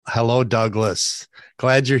Hello, Douglas.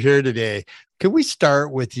 Glad you're here today. Can we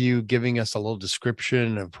start with you giving us a little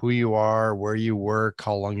description of who you are, where you work,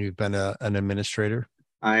 how long you've been an administrator?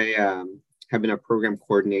 I have been a program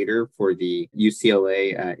coordinator for the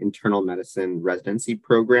UCLA Internal Medicine Residency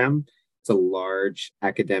Program. It's a large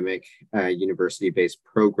academic university-based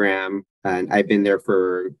program, and I've been there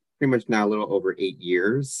for pretty much now a little over 8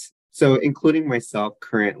 years. So, including myself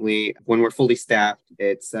currently, when we're fully staffed,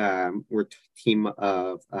 we're a team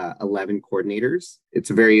of 11 coordinators. It's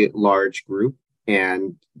a very large group,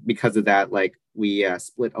 and because of that, we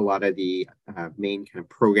split a lot of the main kind of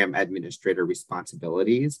program administrator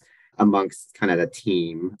responsibilities amongst kind of the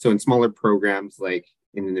team. So in smaller programs, like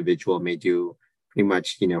an individual may do pretty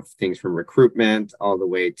much, things from recruitment all the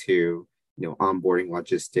way to, onboarding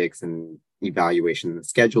logistics and evaluation and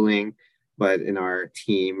scheduling. But in our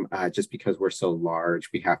team, just because we're so large,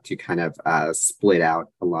 we have to kind of split out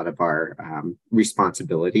a lot of our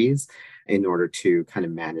responsibilities in order to kind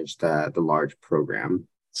of manage the large program.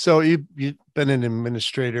 So you've been an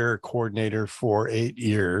administrator, coordinator for 8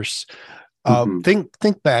 years. Mhm.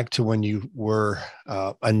 Think back to when you were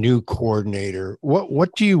a new coordinator.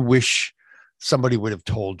 What do you wish somebody would have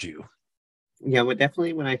told you? Yeah, well,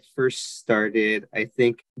 definitely when I first started, I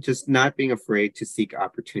think just not being afraid to seek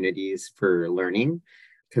opportunities for learning,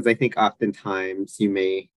 because I think oftentimes you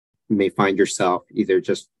may find yourself either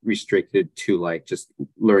just restricted to just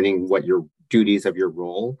learning what your duties of your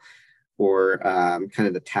role or kind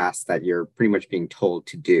of the tasks that you're pretty much being told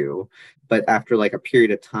to do. But after a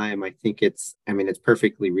period of time, I think it's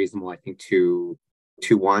perfectly reasonable, I think, to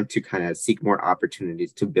want to kind of seek more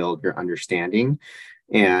opportunities to build your understanding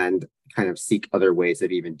and kind of seek other ways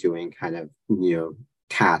of even doing kind of,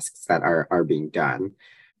 tasks that are being done.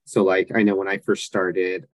 So I know when I first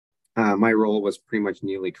started, my role was pretty much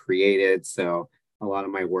newly created. So a lot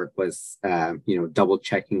of my work was, double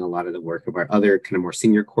checking a lot of the work of our other kind of more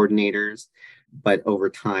senior coordinators. But over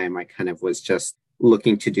time, I kind of was just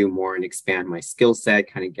looking to do more and expand my skill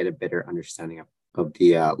set, kind of get a better understanding of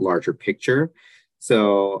the larger picture.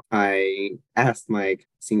 So I asked my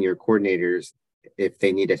senior coordinators if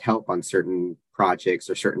they needed help on certain projects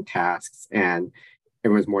or certain tasks, and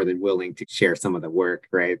everyone's more than willing to share some of the work,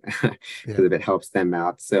 right? Because Yeah. if it helps them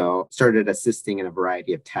out. So started assisting in a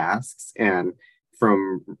variety of tasks and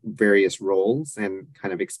from various roles, and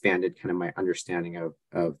kind of expanded kind of my understanding of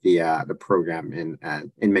the program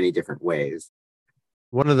in many different ways.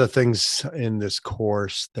 One of the things in this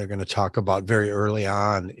course they're going to talk about very early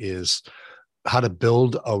on is how to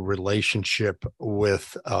build a relationship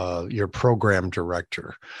with your program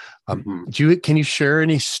director. Mhm. Can you share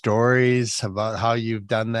any stories about how you've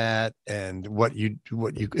done that and what you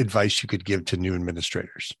advice you could give to new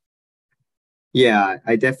administrators? Yeah,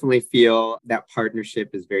 I definitely feel that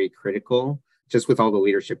partnership is very critical. Just with all the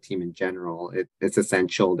leadership team in general, it's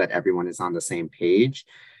essential that everyone is on the same page.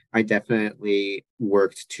 I definitely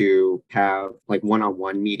worked to have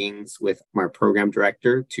one-on-one meetings with my program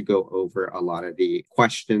director to go over a lot of the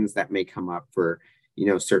questions that may come up for,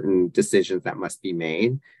 certain decisions that must be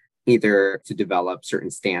made, either to develop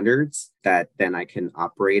certain standards that then I can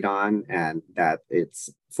operate on and that it's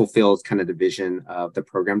fulfills kind of the vision of the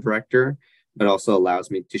program director, but also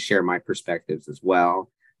allows me to share my perspectives as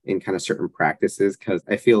well in kind of certain practices, because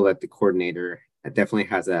I feel that the coordinator definitely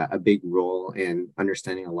has a big role in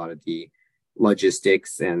understanding a lot of the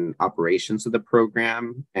logistics and operations of the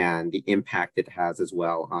program and the impact it has as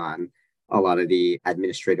well on a lot of the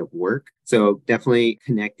administrative work. So definitely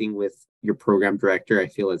connecting with your program director, I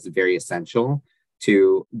feel, is very essential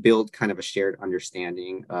to build kind of a shared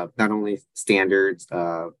understanding of not only standards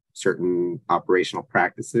of certain operational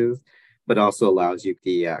practices, but also allows you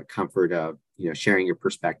the comfort of sharing your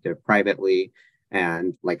perspective privately,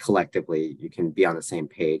 and collectively you can be on the same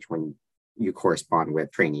page when you correspond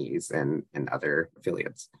with trainees and other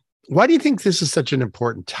affiliates. Why do you think this is such an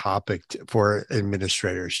important topic for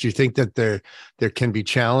administrators? Do you think that there can be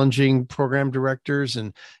challenging program directors,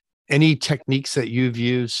 and any techniques that you've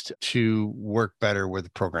used to work better with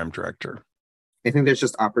the program director? I think there's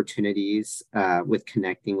just opportunities with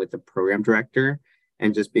connecting with the program director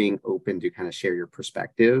and just being open to kind of share your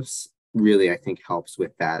perspectives really, I think, helps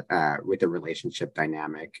with that, with the relationship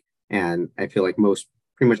dynamic. And I feel like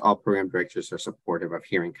pretty much all program directors are supportive of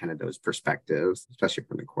hearing kind of those perspectives, especially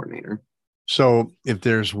from the coordinator. So, if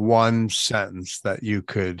there's one sentence that you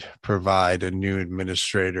could provide a new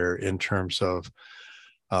administrator in terms of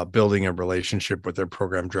building a relationship with their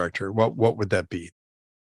program director, what would that be?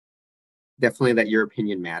 Definitely that your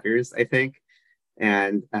opinion matters, I think,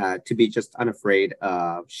 and to be just unafraid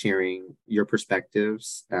of sharing your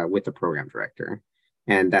perspectives with the program director.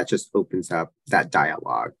 And that just opens up that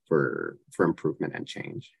dialogue for improvement and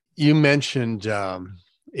change. You mentioned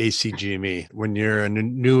ACGME. When you're a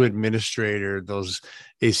new administrator, those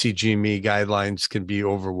ACGME guidelines can be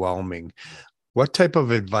overwhelming. What type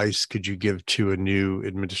of advice could you give to a new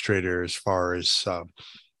administrator as far as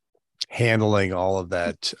handling all of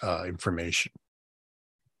that information?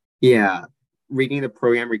 Yeah, reading the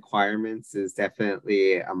program requirements is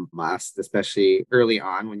definitely a must, especially early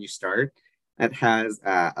on when you start. It has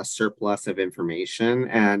a surplus of information,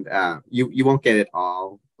 and you won't get it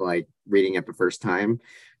all like reading it the first time,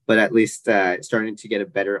 but at least starting to get a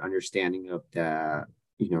better understanding of the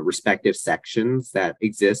respective sections that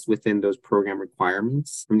exist within those program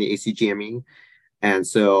requirements from the ACGME. And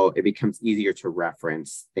so it becomes easier to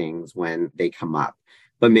reference things when they come up,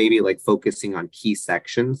 but maybe like focusing on key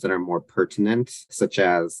sections that are more pertinent, such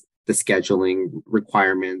as the scheduling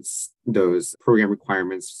requirements, those program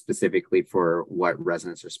requirements specifically for what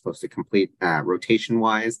residents are supposed to complete rotation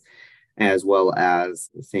wise, as well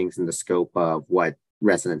as things in the scope of what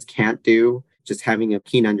residents can't do. Just having a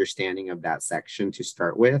keen understanding of that section to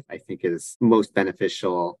start with, I think is most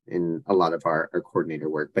beneficial in a lot of our coordinator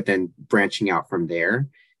work. But then branching out from there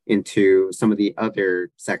into some of the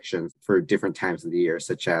other sections for different times of the year,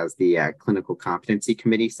 such as the clinical competency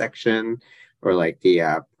committee section or like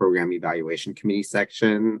the program evaluation committee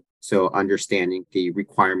section. So understanding the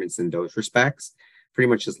requirements in those respects pretty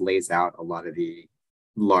much just lays out a lot of the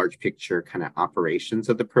large picture kind of operations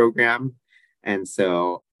of the program. And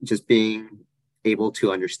so just being able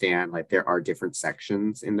to understand like there are different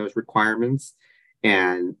sections in those requirements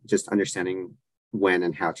and just understanding when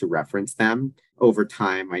and how to reference them over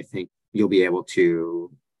time, I think you'll be able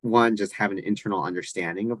to, one, just have an internal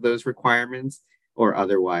understanding of those requirements, or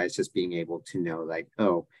otherwise just being able to know like,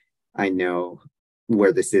 oh, I know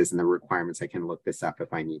where this is in the requirements. I can look this up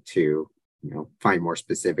if I need to, find more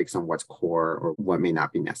specifics on what's core or what may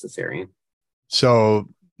not be necessary. So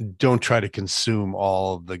don't try to consume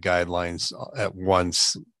all of the guidelines at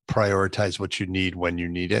once. Prioritize what you need when you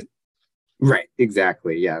need it. Right,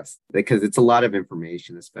 exactly. Yes, because it's a lot of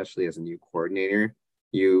information, especially as a new coordinator.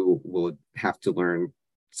 You will have to learn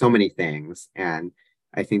so many things. And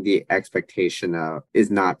I think the expectation is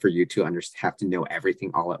not for you to have to know everything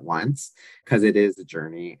all at once, because it is a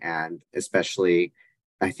journey. And especially,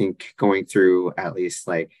 I think going through at least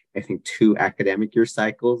I think 2 academic year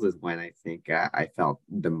cycles is when I think I felt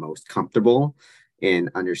the most comfortable in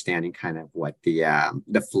understanding kind of what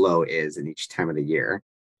the flow is in each time of the year.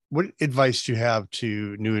 What advice do you have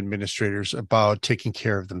to new administrators about taking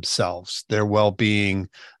care of themselves, their well-being,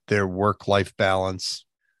 their work-life balance?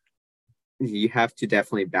 You have to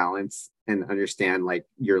definitely balance and understand like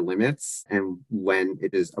your limits and when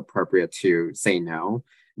it is appropriate to say no.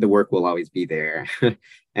 The work will always be there.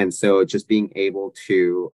 And so just being able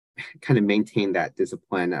to kind of maintain that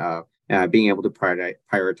discipline of being able to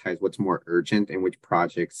prioritize what's more urgent and which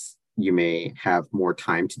projects you may have more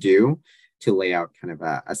time to do, to lay out kind of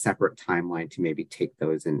a separate timeline to maybe take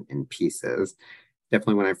those in pieces.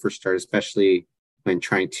 Definitely when I first started, especially when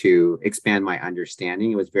trying to expand my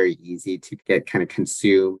understanding, it was very easy to get kind of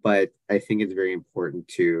consumed. But I think it's very important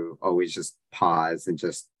to always just pause and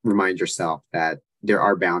just remind yourself that there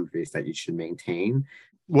are boundaries that you should maintain.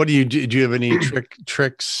 What do you do? Do you have any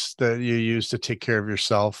tricks that you use to take care of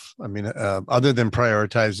yourself? I mean, other than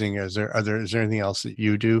prioritizing, is there anything else that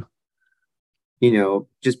you do?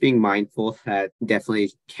 Just being mindful that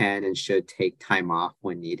definitely can and should take time off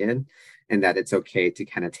when needed, and that it's okay to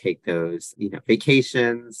kind of take those,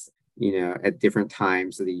 vacations, at different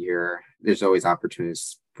times of the year. There's always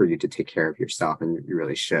opportunities for you to take care of yourself, and you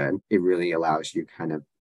really should. It really allows you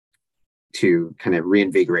to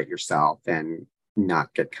reinvigorate yourself and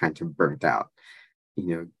not get kind of burnt out.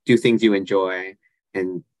 Do things you enjoy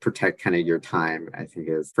and protect kind of your time, I think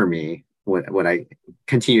is, for me, what I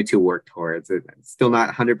continue to work towards. It's still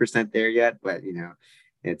not 100% there yet, but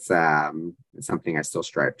it's something I still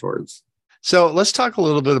strive towards. So let's talk a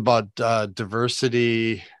little bit about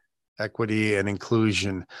diversity, equity, and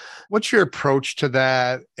inclusion. What's your approach to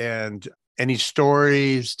that? And any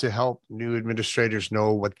stories to help new administrators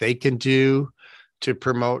know what they can do to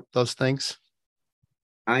promote those things?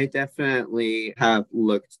 I definitely have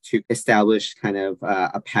looked to establish kind of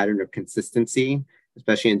a pattern of consistency,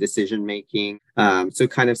 especially in decision making. So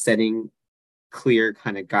kind of setting clear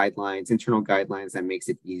kind of guidelines, internal guidelines that makes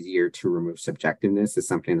it easier to remove subjectiveness is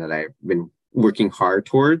something that I've been working hard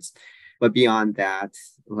towards. But beyond that,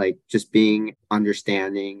 like just being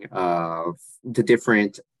understanding of the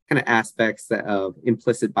different kind of aspects of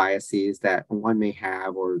implicit biases that one may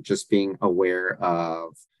have, or just being aware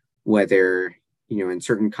of whether in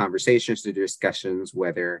certain conversations or discussions,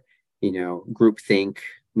 whether, groupthink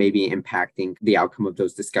may be impacting the outcome of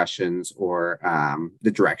those discussions or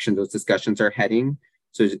the direction those discussions are heading.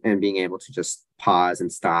 So, and being able to just pause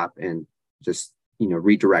and stop and just,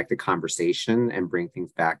 redirect the conversation and bring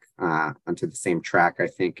things back onto the same track, I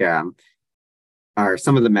think are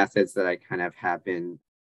some of the methods that I kind of have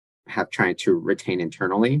trying to retain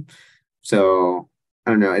internally. So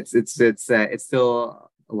I don't know. It's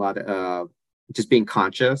still a lot of just being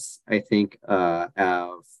conscious, I think,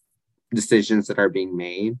 of decisions that are being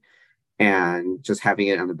made, and just having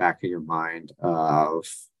it on the back of your mind of,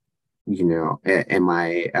 am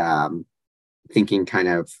I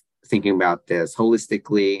thinking about this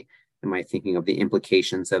holistically? Am I thinking of the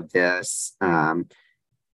implications of this? Are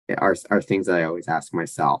things that I always ask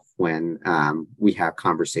myself when we have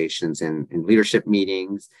conversations in leadership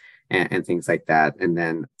meetings and things like that. And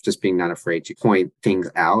then just being not afraid to point things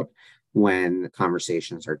out when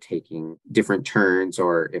conversations are taking different turns,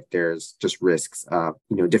 or if there's just risks of,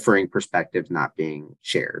 differing perspectives not being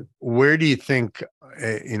shared. Where do you think,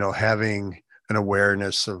 having an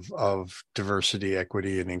awareness of diversity,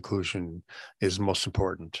 equity, and inclusion is most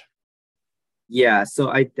important? Yeah, so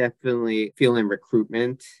I definitely feel in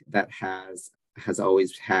recruitment that has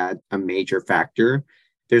always had a major factor.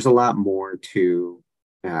 There's a lot more to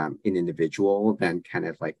an individual than kind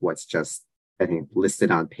of like what's just, I think,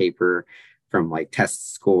 listed on paper from like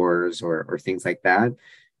test scores or things like that.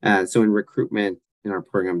 So in recruitment in our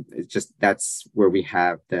program, it's just that's where we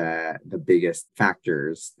have the biggest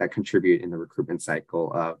factors that contribute in the recruitment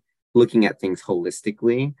cycle of looking at things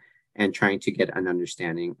holistically and trying to get an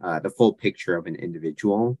understanding, the full picture of an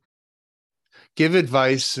individual. Give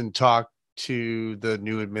advice and talk to the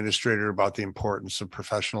new administrator about the importance of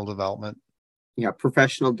professional development. Yeah,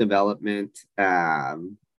 professional development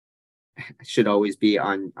should always be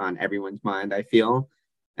on everyone's mind, I feel.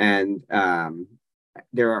 And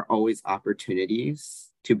there are always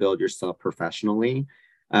opportunities to build yourself professionally,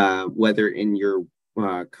 whether in your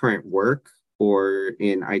current work or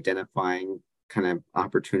in identifying kind of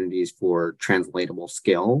opportunities for translatable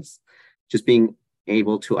skills. Just being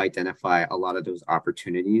able to identify a lot of those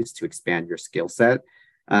opportunities to expand your skill set,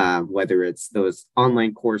 whether it's those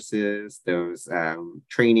online courses, those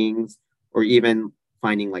trainings, or even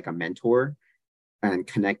finding like a mentor and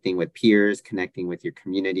connecting with peers, connecting with your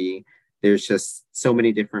community. There's just so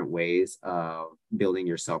many different ways of building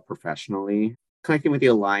yourself professionally. Connecting with the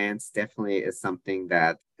Alliance definitely is something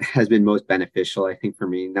that has been most beneficial, I think, for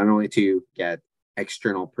me, not only to get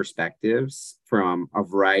external perspectives from a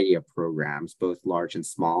variety of programs, both large and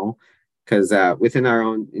small, because within our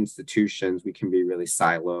own institutions, we can be really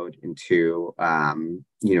siloed into,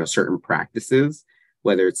 certain practices,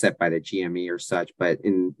 whether it's set by the GME or such. But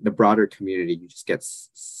in the broader community, you just get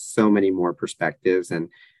so many more perspectives. And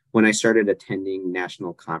when I started attending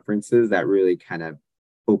national conferences, that really kind of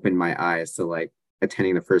opened my eyes to like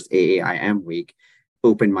attending the first AAIM week,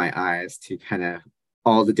 opened my eyes to kind of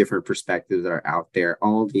all the different perspectives that are out there,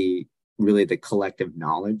 all the collective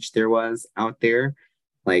knowledge there was out there.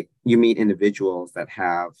 Like you meet individuals that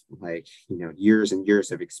have like, years and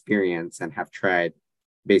years of experience and have tried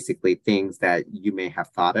basically things that you may have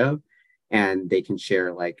thought of, and they can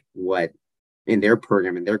share like what in their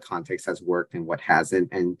program, in their context has worked and what hasn't.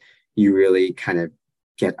 And you really kind of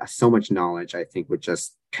get so much knowledge, I think, with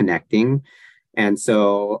just connecting. And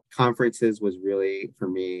so conferences was really, for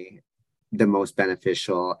me, the most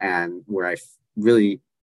beneficial, and where I really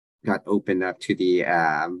got opened up to the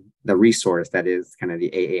resource that is kind of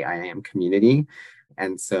the AAIM community.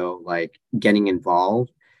 And so like getting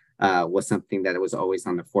involved was something that was always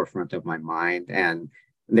on the forefront of my mind. And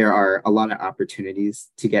there are a lot of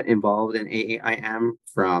opportunities to get involved in AAIM,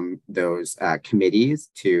 from those committees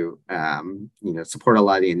to, support a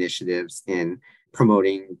lot of the initiatives in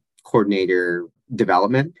promoting coordinator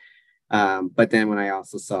development. But then when I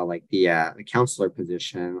also saw like the counselor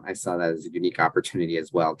position, I saw that as a unique opportunity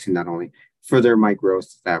as well to not only further my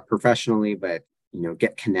growth professionally, but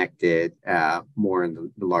get connected more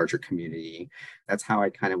in the larger community. That's how I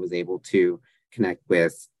kind of was able to connect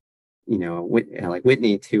with, like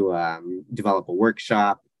Whitney, to develop a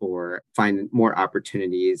workshop or find more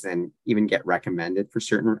opportunities and even get recommended for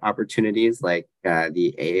certain opportunities like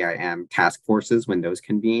the AIM task forces when those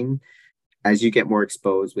convene. As you get more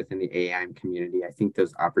exposed within the AIM community, I think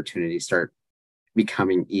those opportunities start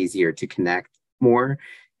becoming easier to connect more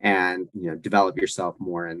and develop yourself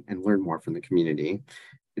more and learn more from the community.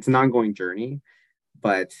 It's an ongoing journey,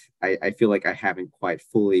 but I feel like I haven't quite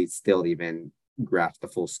fully still even grasped the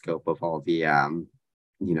full scope of all the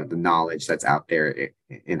the knowledge that's out there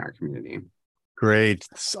in our community. Great.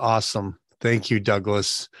 It's awesome. Thank you,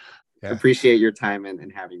 Douglas. Yeah. Appreciate your time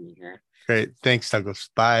and having me here. Great. Thanks, Douglas.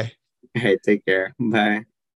 Bye. All right, take care. Bye.